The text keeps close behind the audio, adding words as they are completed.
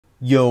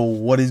Yo,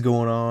 what is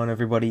going on,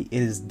 everybody?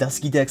 It is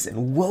Dusky Dex,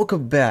 and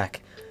welcome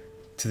back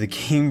to the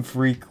Game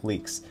Freak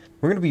leaks.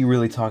 We're going to be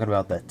really talking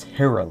about the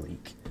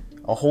TeraLeak,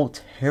 a whole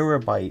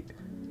terabyte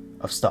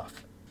of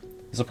stuff.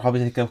 This will probably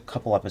take a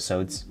couple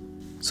episodes.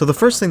 So the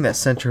first thing that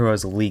Centro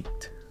has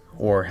leaked,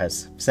 or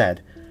has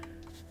said,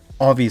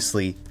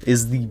 obviously,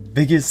 is the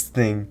biggest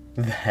thing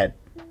that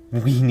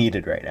we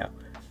needed right now.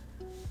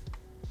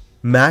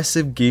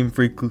 Massive Game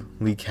Freak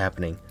leak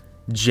happening.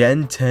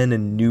 Gen 10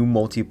 and new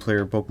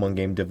multiplayer Pokemon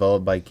game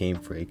developed by Game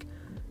Freak.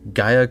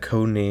 Gaia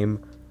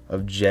codename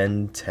of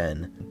Gen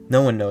 10.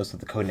 No one knows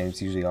what the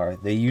codenames usually are.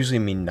 They usually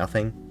mean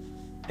nothing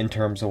in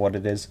terms of what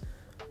it is.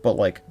 But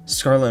like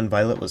Scarlet and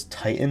Violet was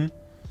Titan,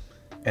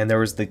 and there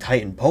was the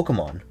Titan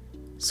Pokemon.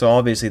 So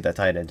obviously that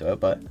tied into it,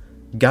 but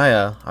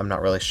Gaia, I'm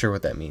not really sure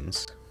what that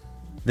means.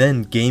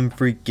 Then Game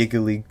Freak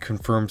Giga League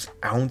confirms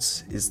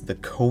Ounce is the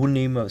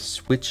codename of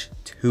Switch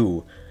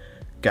 2.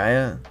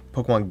 Gaia,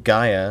 Pokemon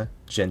Gaia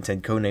Gen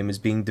 10 codename is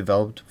being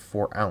developed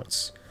for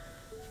Ounce.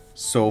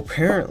 So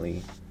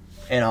apparently,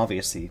 and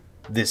obviously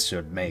this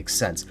should make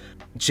sense,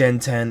 Gen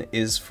 10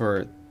 is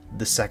for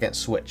the second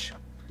Switch.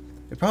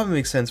 It probably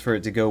makes sense for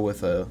it to go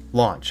with a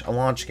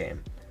launch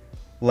game.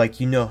 Like,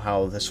 you know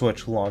how the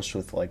Switch launched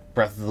with like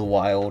Breath of the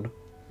Wild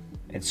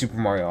and Super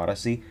Mario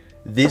Odyssey?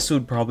 This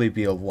would probably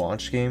be a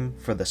launch game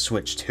for the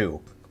Switch 2.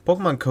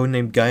 Pokemon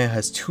codename Gaia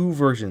has two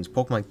versions,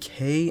 Pokemon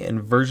K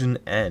and version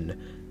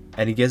N.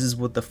 Any guesses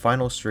what the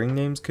final string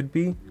names could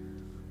be?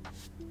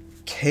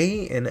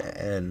 K and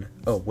N.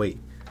 Oh, wait.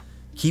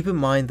 Keep in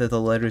mind that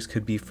the letters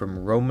could be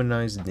from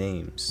Romanized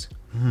names.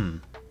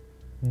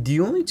 The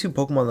only two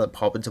Pokemon that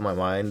pop into my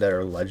mind that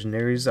are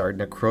legendaries are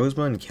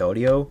Necrozma and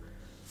Keldeo.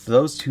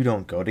 Those two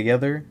don't go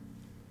together.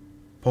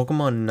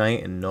 Pokemon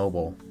Knight and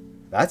Noble.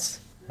 That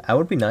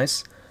would be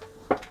nice.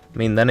 I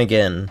mean, then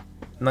again,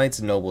 Knights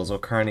and Nobles are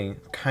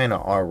kinda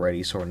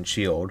already Sword and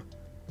Shield.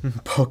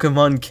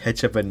 Pokemon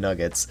Ketchup and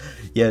Nuggets.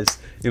 Yes,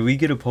 if we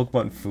get a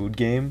Pokemon food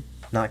game,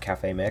 not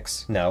Cafe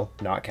Mix. No,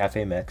 not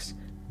Cafe Mix.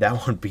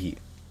 That would be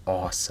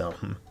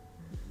awesome.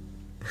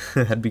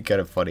 That'd be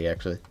kind of funny,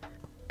 actually.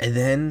 And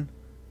then,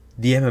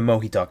 the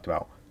MMO he talked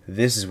about.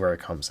 This is where it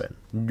comes in.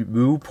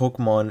 New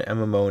Pokemon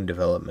MMO in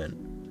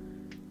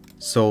development.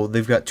 So,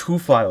 they've got two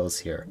files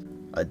here.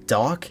 A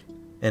doc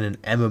and an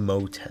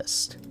MMO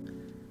test.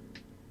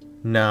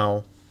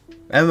 Now,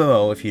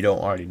 MMO, if you don't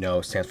already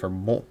know, stands for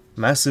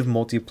Massive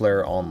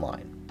Multiplayer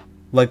Online.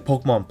 Like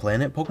Pokemon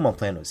Planet. Pokemon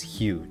Planet was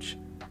huge.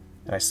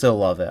 And I still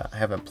love it. I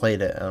haven't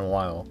played it in a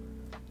while.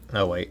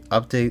 Oh wait,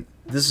 update.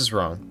 This is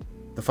wrong.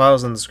 The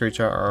files in the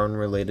screenshot are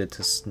unrelated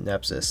to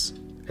Synapsis.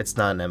 It's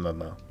not an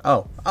MMO.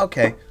 Oh,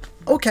 okay.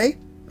 Okay.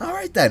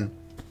 Alright then.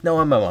 No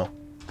MMO.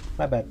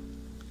 My bad.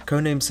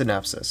 Codename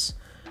Synapsis.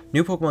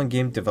 New Pokemon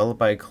game developed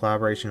by a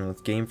collaboration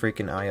with Game Freak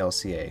and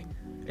ILCA.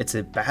 It's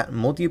a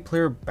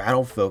multiplayer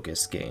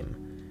battle-focused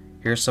game.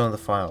 Here's some of the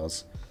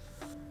files.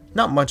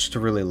 Not much to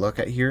really look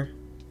at here.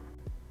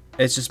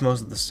 It's just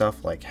most of the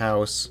stuff like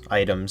house,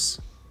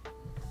 items,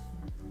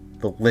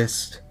 the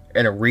list,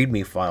 and a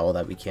readme file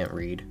that we can't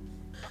read.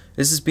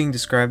 This is being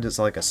described as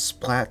like a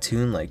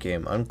Splatoon-like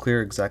game.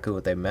 Unclear exactly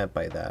what they meant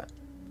by that.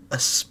 A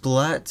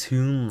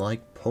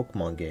Splatoon-like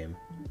Pokemon game.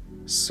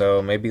 So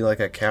maybe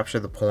like a capture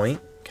the point,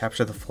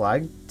 capture the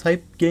flag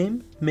type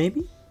game,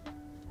 maybe?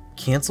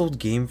 Canceled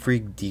Game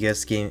Freak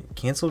DS game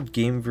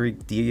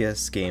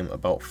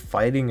about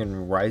fighting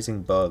and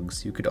rising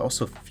bugs. You could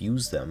also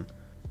fuse them.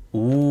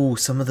 Ooh,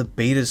 some of the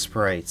beta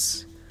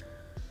sprites.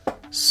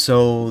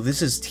 So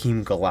this is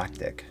Team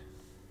Galactic.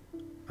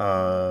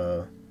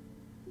 I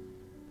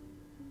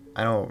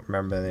don't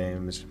remember the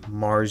names.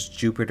 Mars,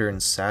 Jupiter,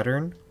 and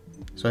Saturn.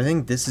 So I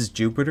think this is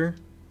Jupiter.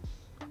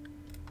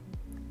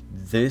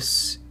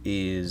 This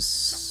is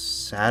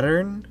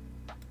Saturn.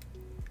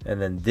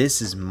 And then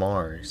this is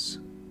Mars.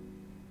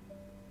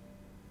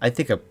 I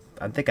think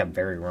I'm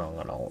very wrong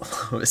on all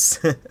of those.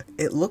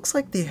 It looks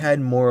like they had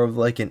more of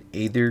like an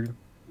Aether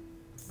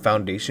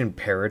Foundation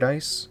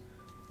Paradise.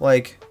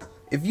 Like,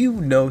 if you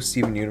know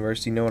Steven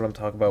Universe, you know what I'm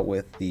talking about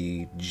with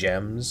the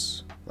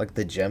gems. Like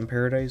the Gem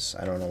Paradise?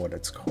 I don't know what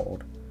it's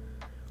called.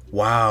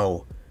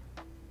 Wow.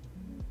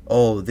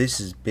 Oh, this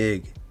is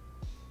big.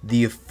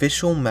 The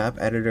official map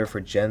editor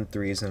for Gen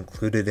 3 is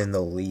included in the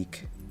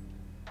leak.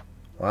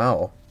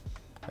 Wow.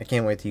 I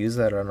can't wait to use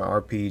that on an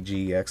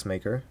RPGX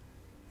maker.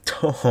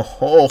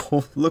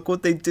 Oh, look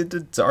what they did to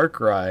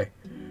Darkrai.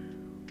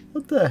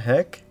 What the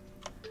heck?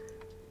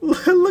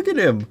 Look at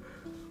him.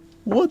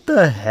 What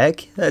the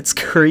heck? That's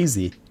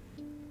crazy.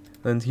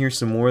 And here's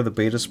some more of the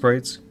beta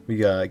sprites. We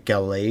got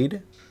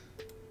Gallade.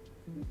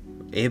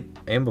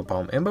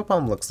 Ambipom.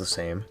 Ambipom looks the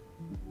same.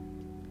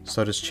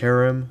 So does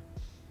Cherim.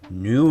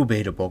 New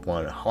beta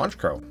Pokemon.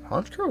 Honchkrow.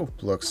 Honchkrow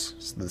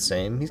looks the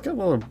same. He's got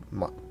a little...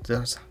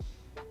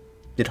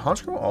 Did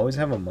Honchkrow always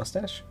have a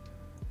mustache?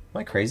 Am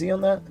I crazy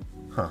on that?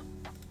 Huh.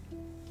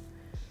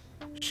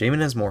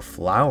 Shaman has more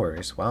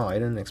flowers. Wow, I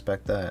didn't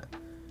expect that.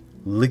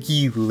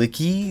 Licky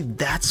Licky?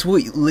 That's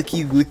what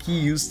Licky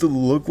Licky used to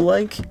look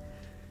like?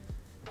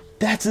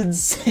 That's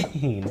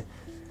insane.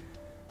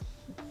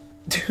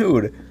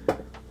 Dude,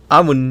 I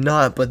would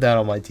not put that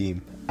on my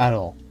team at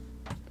all.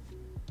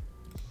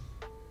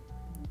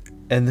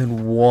 And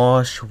then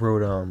Wash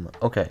Rotom.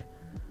 Okay.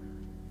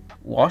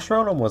 Wash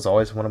Rotom was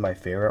always one of my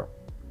favorite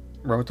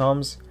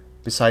Rotoms,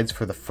 besides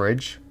for the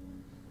fridge.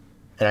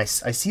 And I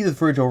see the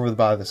fridge over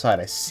by the side.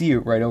 I see it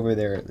right over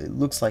there. It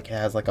looks like it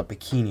has like a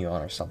bikini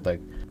on or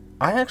something.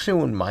 I actually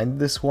wouldn't mind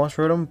this Wash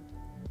Rotom,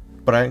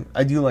 but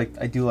I do like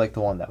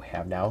the one that we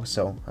have now,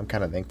 so I'm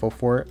kind of thankful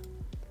for it.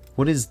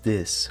 What is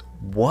this?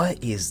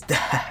 What is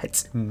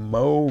that?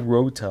 Mo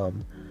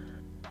Rotom.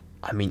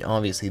 I mean,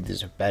 obviously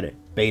these are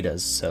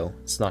betas, so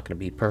it's not going to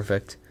be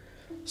perfect.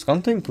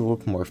 Skuntank to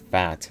look more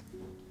fat,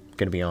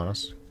 gonna be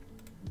honest.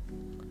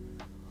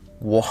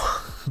 Whoa.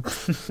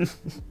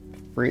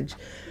 Fridge.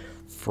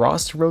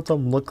 Frost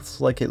Rotom looks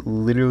like it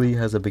literally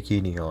has a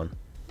bikini on.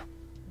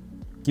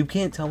 You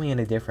can't tell me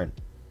any different.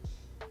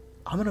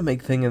 I'm gonna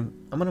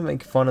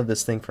make fun of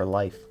this thing for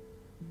life.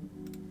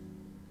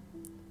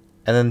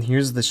 And then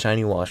here's the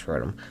shiny Wash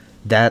Rotom.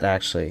 That's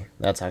actually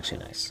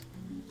nice.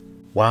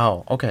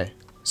 Wow, okay.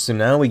 So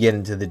now we get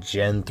into the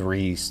Gen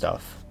 3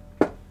 stuff.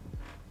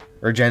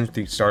 Or Gen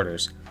 3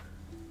 starters.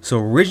 So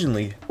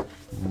originally,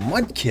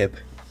 Mudkip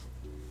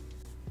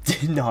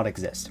did not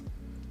exist.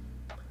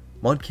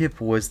 Mudkip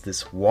was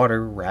this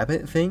water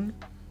rabbit thing.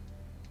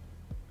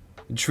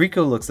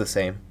 Trico looks the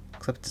same,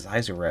 except his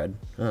eyes are red.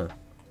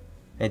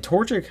 And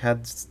Torchic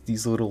had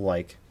these little,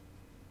 like,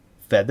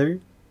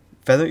 feather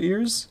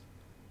ears.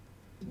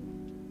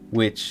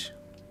 Which,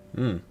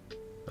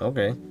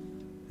 okay.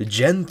 The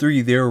Gen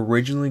 3, they're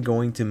originally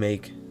going to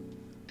make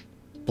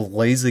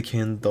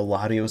Blaziken the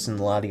Latios and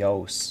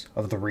Latios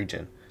of the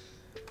region.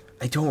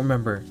 I don't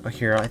remember. Oh,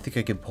 here, I think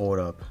I can pull it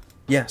up.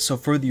 Yeah, so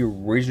for the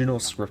original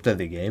script of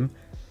the game,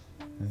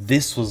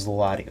 this was the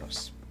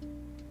Latios.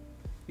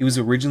 It was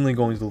originally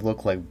going to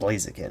look like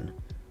Blaziken,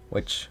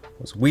 which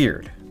was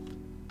weird.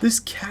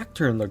 This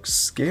Cacturn looks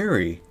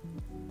scary.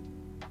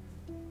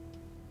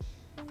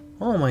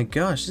 Oh my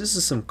gosh, this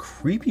is some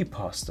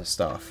creepypasta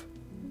stuff.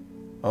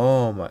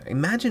 Oh my,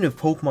 imagine if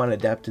Pokemon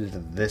adapted to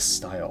this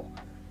style.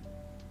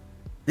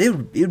 It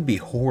would be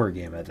horror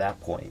game at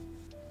that point.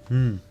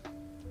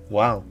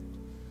 Wow.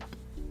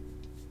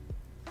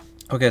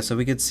 Okay, so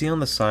we could see on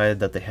the side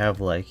that they have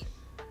like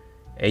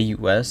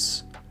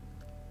AUS.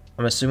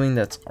 I'm assuming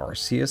that's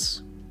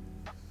Arceus.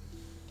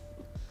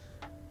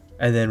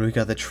 And then we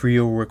got the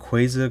trio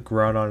Rayquaza,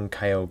 Groudon, and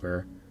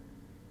Kyogre.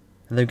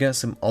 And they've got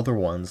some other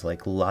ones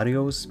like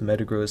Latios,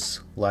 Metagross,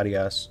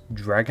 Latias,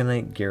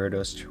 Dragonite,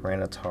 Gyarados,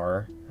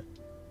 Tyranitar,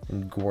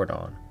 and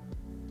Gordon.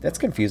 That's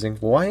confusing.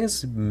 Why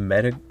is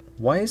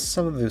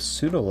some of the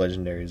pseudo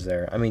legendaries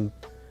there? I mean,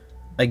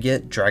 I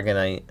get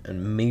Dragonite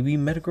and maybe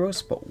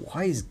Metagross, but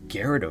why is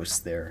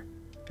Gyarados there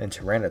and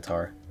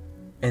Tyranitar?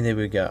 And then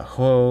we got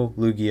Ho,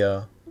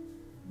 Lugia,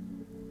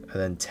 and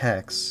then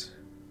Tex,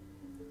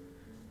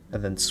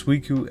 and then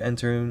Suicune,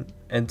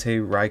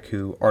 Entei,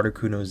 Raikou,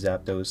 Articuno,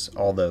 Zapdos,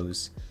 all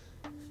those.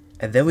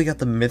 And then we got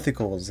the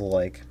mythicals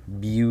like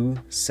Mew,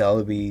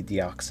 Celebi,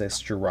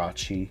 Deoxys,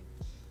 Jirachi.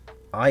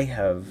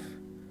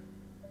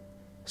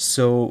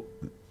 So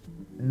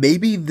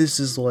maybe this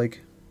is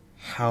like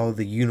how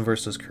the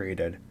universe was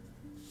created.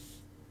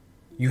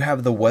 You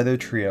have the weather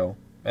trio,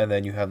 and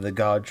then you have the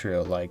god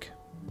trio like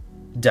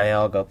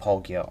Dialga,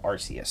 Palkia,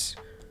 Arceus.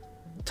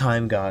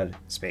 Time, God,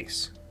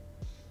 Space.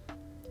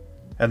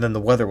 And then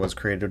the weather was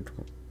created.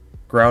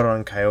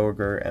 Groudon,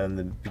 Kyogre, and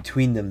then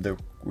between them the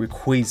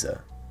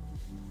Rayquaza,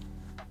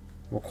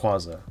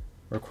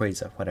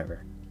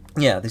 whatever.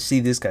 Yeah,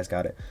 this guy's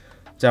got it.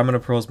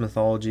 Diamond Pearl's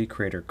mythology,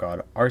 creator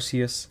god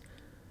Arceus.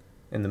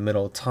 In the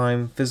middle of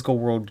time, physical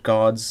world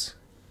gods,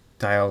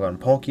 Dialga and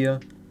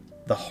Palkia.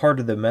 The heart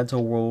of the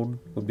mental world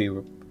would be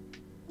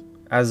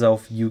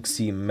Azelf,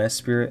 Uxie,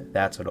 Mesprit,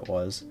 that's what it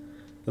was.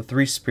 The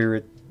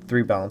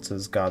three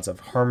balances, gods of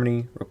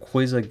harmony,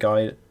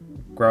 Rayquaza,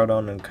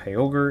 Groudon, and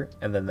Kyogre,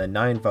 and then the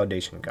 9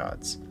 foundation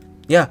gods.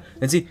 Yeah,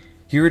 and see,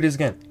 here it is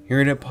again. Here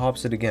it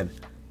pops it again.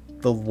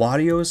 The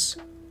Latios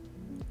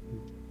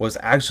was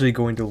actually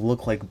going to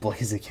look like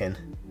Blaziken.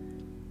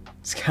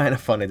 It's kind of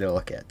funny to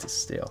look at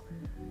still.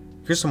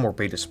 Here's some more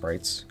beta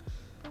sprites.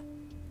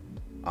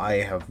 I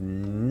have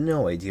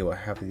no idea what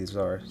half of these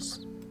are.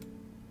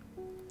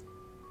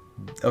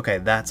 Okay,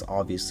 that's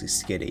obviously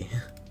Skitty.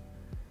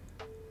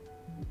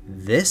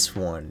 This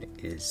one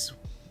is...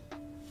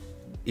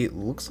 It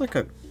looks like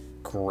a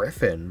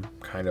griffin,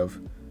 kind of.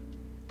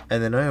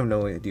 And then I have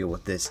no idea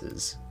what this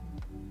is.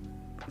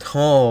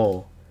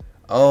 Oh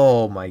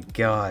my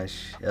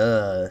gosh.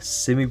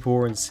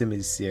 Simipour and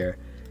Simisear.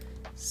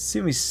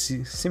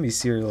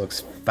 Simisear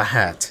looks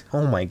fat.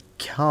 Oh my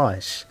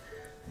gosh.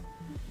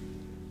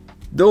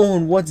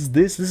 Don, what's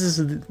this? This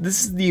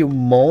is the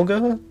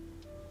Emolga?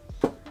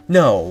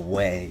 No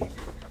way.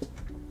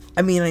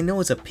 I mean, I know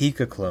it's a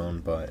Pika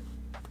clone, but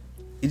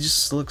it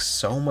just looks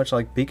so much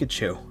like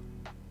Pikachu.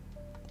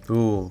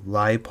 Ooh,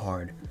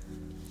 Liepard.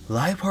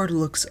 Liepard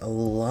looks a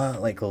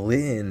lot like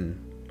Lyn.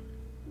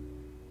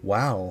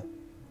 Wow.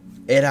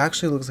 It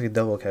actually looks like a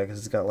double cat because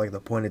it's got like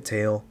the pointed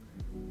tail.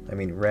 I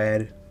mean,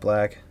 red,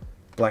 black,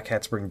 black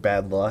cats bring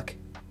bad luck.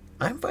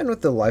 I'm fine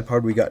with the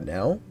Liepard we got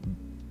now,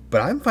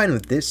 but I'm fine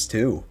with this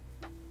too.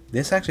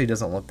 This actually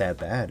doesn't look that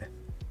bad.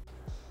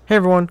 Hey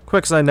everyone,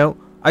 quick side note.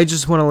 I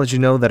just want to let you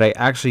know that I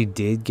actually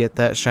did get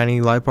that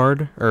shiny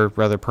Liepard, or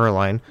rather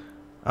Purrloin.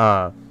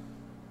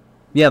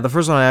 Yeah, the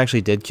first one I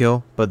actually did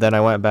kill, but then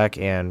I went back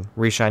and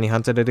re-shiny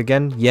hunted it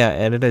again. Yeah,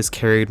 and it has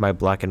carried my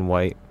black and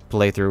white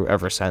playthrough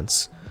ever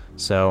since.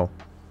 So,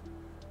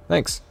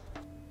 thanks.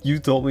 You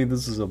told me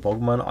this is a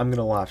Pokemon, I'm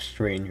gonna laugh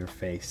straight in your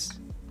face.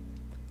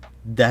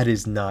 That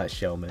is not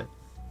Shelmet.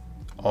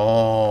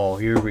 Oh,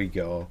 here we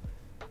go.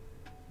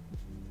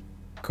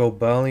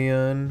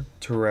 Cobalion,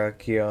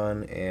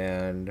 Terrakion,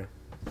 and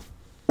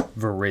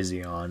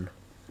Virizion.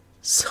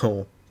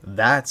 So,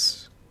 that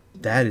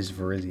is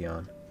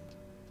Virizion.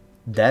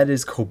 That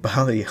is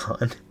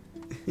Cobalion.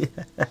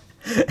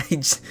 I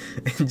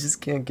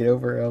just can't get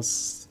over how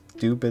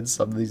stupid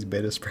some of these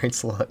beta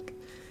sprites look.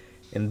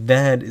 And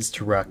that is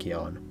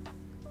Terrakion.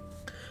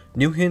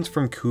 New hints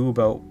from Ku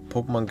about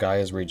Pokemon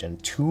Gaia's region.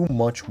 Too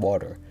much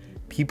water.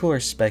 People are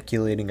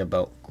speculating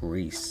about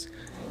Greece.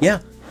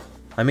 Yeah,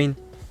 I mean,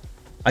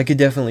 I could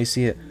definitely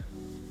see it.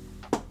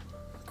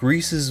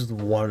 Greece is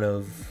one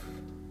of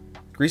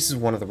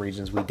the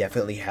regions we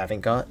definitely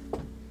haven't got.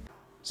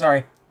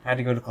 Sorry. Had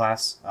to go to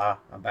class.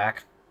 I'm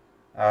back.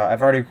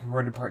 I've already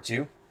recorded part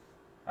 2.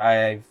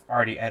 I've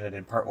already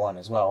edited part 1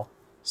 as well.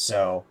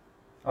 So,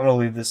 I'm going to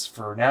leave this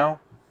for now.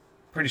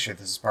 Pretty sure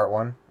this is part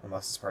 1,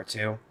 unless it's part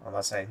 2,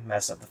 unless I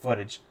mess up the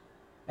footage.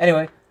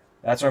 Anyway,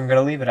 that's where I'm going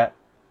to leave it at.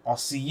 I'll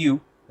see you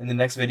in the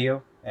next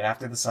video, and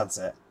after the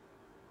sunset.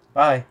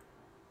 Bye!